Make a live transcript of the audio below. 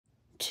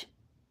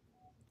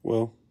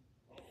Well,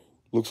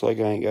 looks like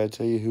I ain't gotta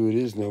tell you who it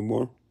is no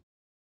more.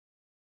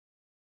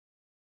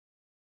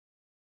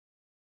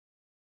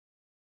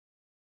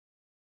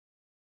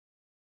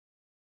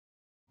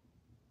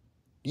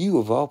 You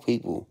of all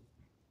people.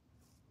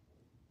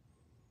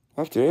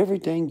 After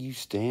everything you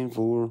stand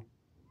for,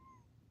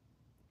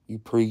 you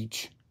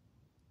preach,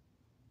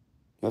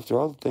 after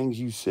all the things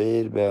you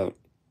said about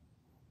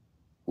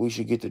we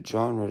should get the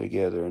genre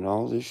together and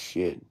all this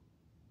shit,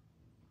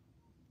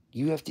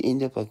 you have to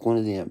end up like one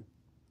of them.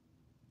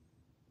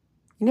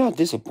 You know how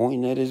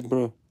disappointing that is,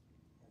 bro?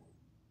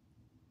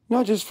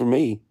 Not just for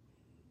me.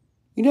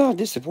 You know how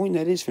disappointing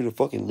that is for the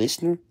fucking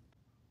listener?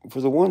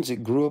 For the ones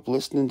that grew up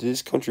listening to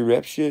this country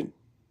rap shit?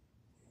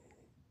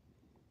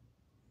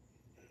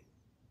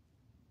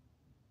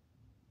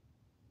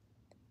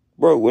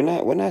 Bro,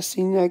 when I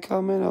seen that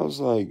comment, I was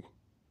like,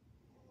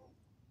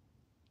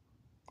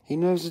 he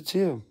knows it's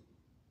him.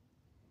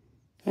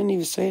 I didn't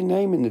even say a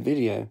name in the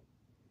video.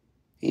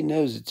 He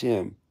knows it's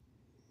him.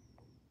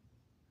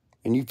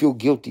 And you feel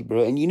guilty,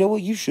 bro. And you know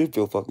what? You should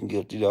feel fucking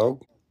guilty,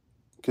 dog.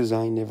 Because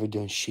I ain't never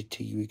done shit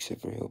to you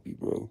except for help you,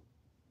 bro.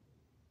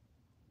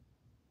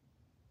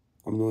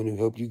 I'm the one who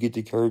helped you get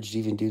the courage to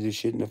even do this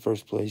shit in the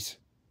first place.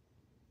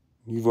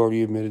 You've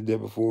already admitted that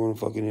before in a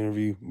fucking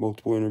interview,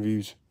 multiple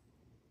interviews.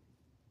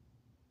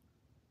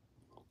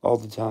 All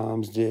the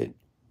times that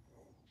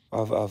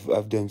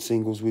I've done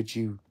singles with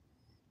you,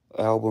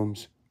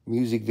 albums,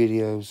 music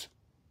videos,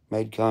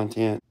 made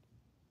content,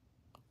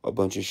 a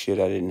bunch of shit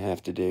I didn't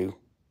have to do.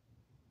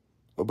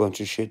 A bunch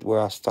of shit where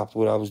I stopped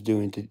what I was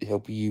doing to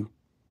help you.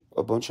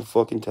 A bunch of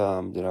fucking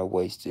time that I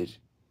wasted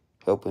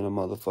helping a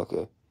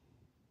motherfucker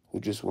who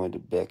just wanted to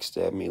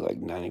backstab me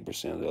like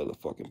 90% of the other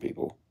fucking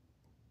people.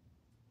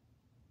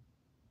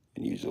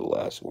 And use the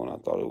last one I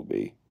thought it would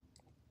be.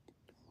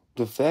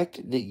 The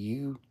fact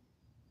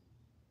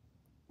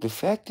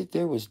that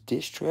there was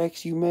diss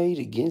tracks you made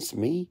against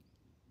me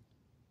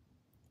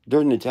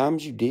during the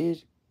times you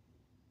did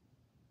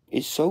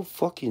is so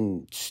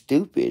fucking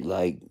stupid.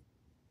 Like,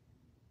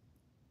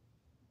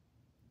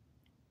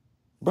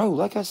 bro,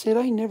 like I said,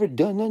 I ain't never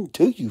done nothing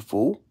to you,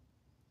 fool.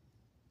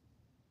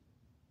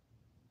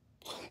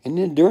 And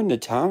then during the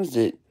times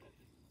that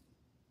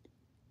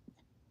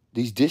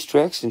these diss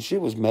tracks and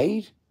shit was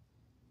made,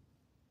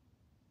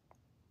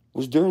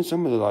 was during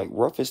some of the like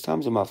roughest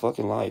times of my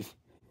fucking life.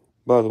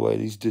 By the way,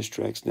 these diss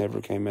tracks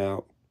never came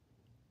out.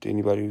 To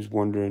anybody who's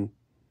wondering,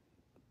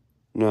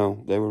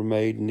 no, they were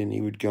made and then he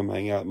would come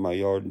hang out in my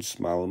yard and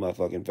smile in my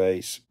fucking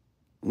face.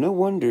 No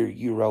wonder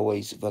you're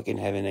always fucking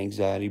having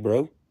anxiety,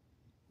 bro.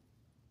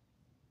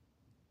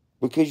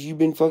 Because you've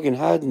been fucking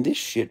hiding this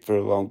shit for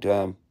a long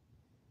time.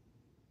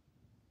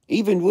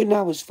 Even when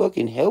I was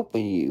fucking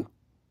helping you.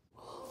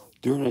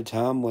 During a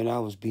time when I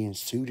was being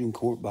sued in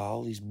court by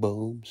all these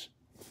bums.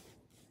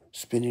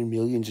 Spending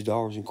millions of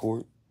dollars in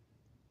court.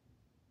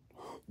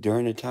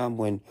 During a time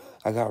when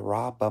I got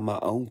robbed by my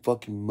own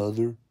fucking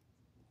mother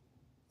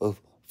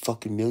of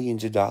fucking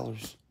millions of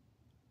dollars.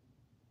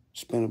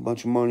 Spent a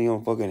bunch of money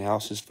on fucking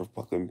houses for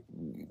fucking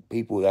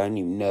people that I didn't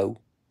even know.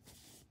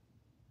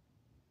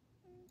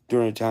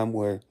 During a time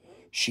where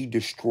she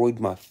destroyed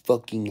my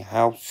fucking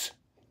house.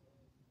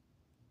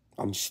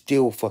 I'm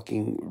still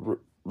fucking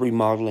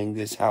remodeling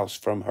this house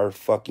from her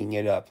fucking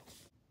it up.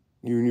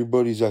 You and your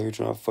buddies out here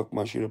trying to fuck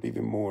my shit up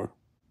even more.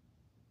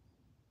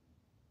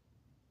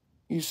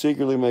 You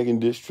secretly making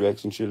diss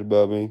tracks and shit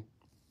about me.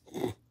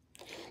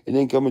 And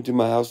then coming to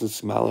my house and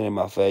smiling in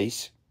my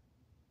face.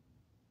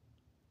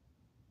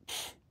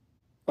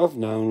 I've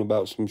known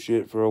about some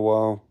shit for a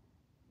while.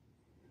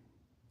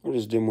 I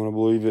just didn't want to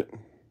believe it.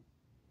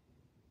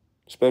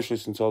 Especially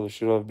since all the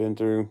shit I've been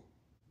through.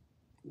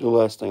 The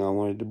last thing I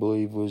wanted to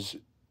believe was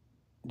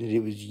that it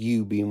was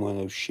you being one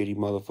of those shitty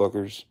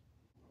motherfuckers.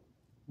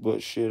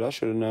 But shit, I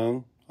should have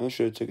known. I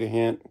should have took a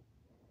hint.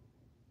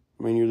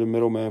 I mean, you're the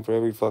middleman for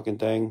every fucking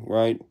thing,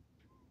 right?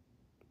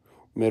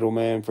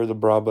 Middleman for the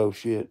Bravo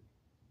shit.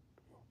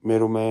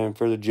 Middleman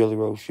for the Jelly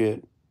Roll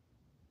shit.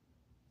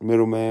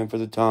 Middleman for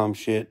the Tom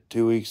shit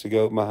 2 weeks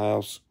ago at my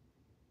house.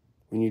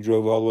 When you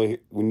drove all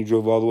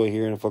the way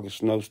here in a fucking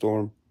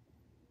snowstorm.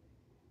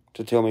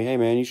 To tell me, hey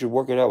man, you should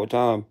work it out with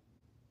Tom.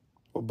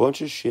 A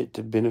bunch of shit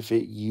to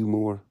benefit you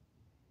more.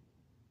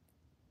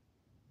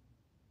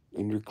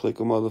 And your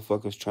clique of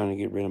motherfuckers trying to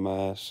get rid of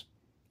my ass.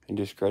 And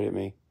discredit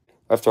me.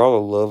 After all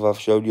the love I've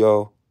showed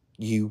y'all,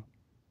 you,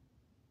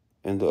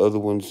 and the other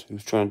ones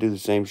who's trying to do the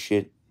same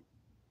shit,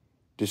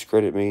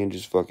 discredit me and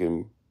just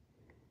fucking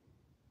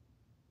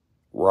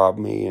rob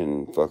me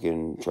and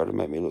fucking try to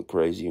make me look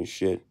crazy and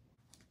shit.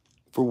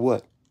 For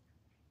what?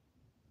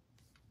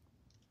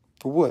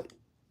 For what?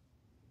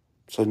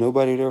 So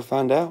nobody'd ever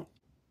find out?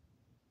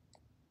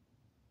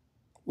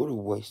 What a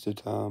waste of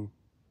time.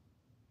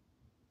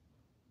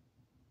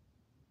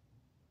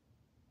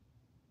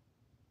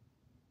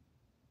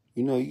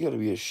 You know, you gotta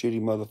be a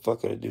shitty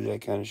motherfucker to do that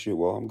kind of shit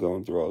while I'm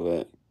going through all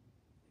that.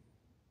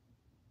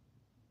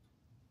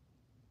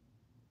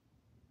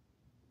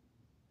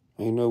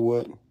 And you know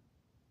what?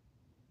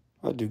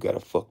 I do got a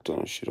fuck ton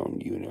of shit on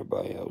you and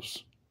everybody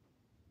else.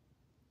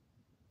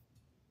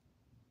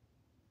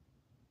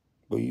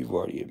 But you've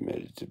already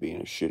admitted to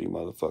being a shitty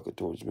motherfucker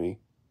towards me.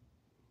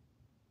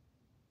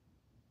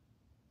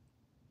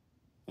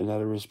 And out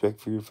of respect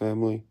for your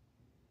family,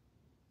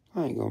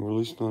 I ain't gonna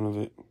release none of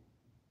it.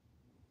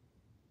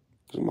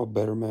 Because I'm a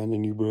better man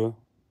than you, bro.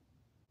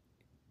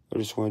 I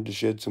just wanted to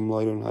shed some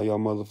light on how y'all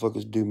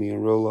motherfuckers do me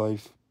in real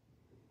life.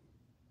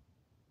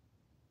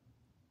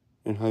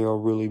 And how y'all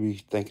really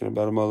be thinking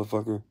about a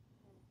motherfucker.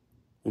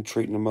 And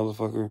treating a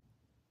motherfucker.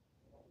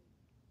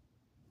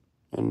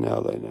 And now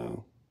they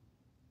know.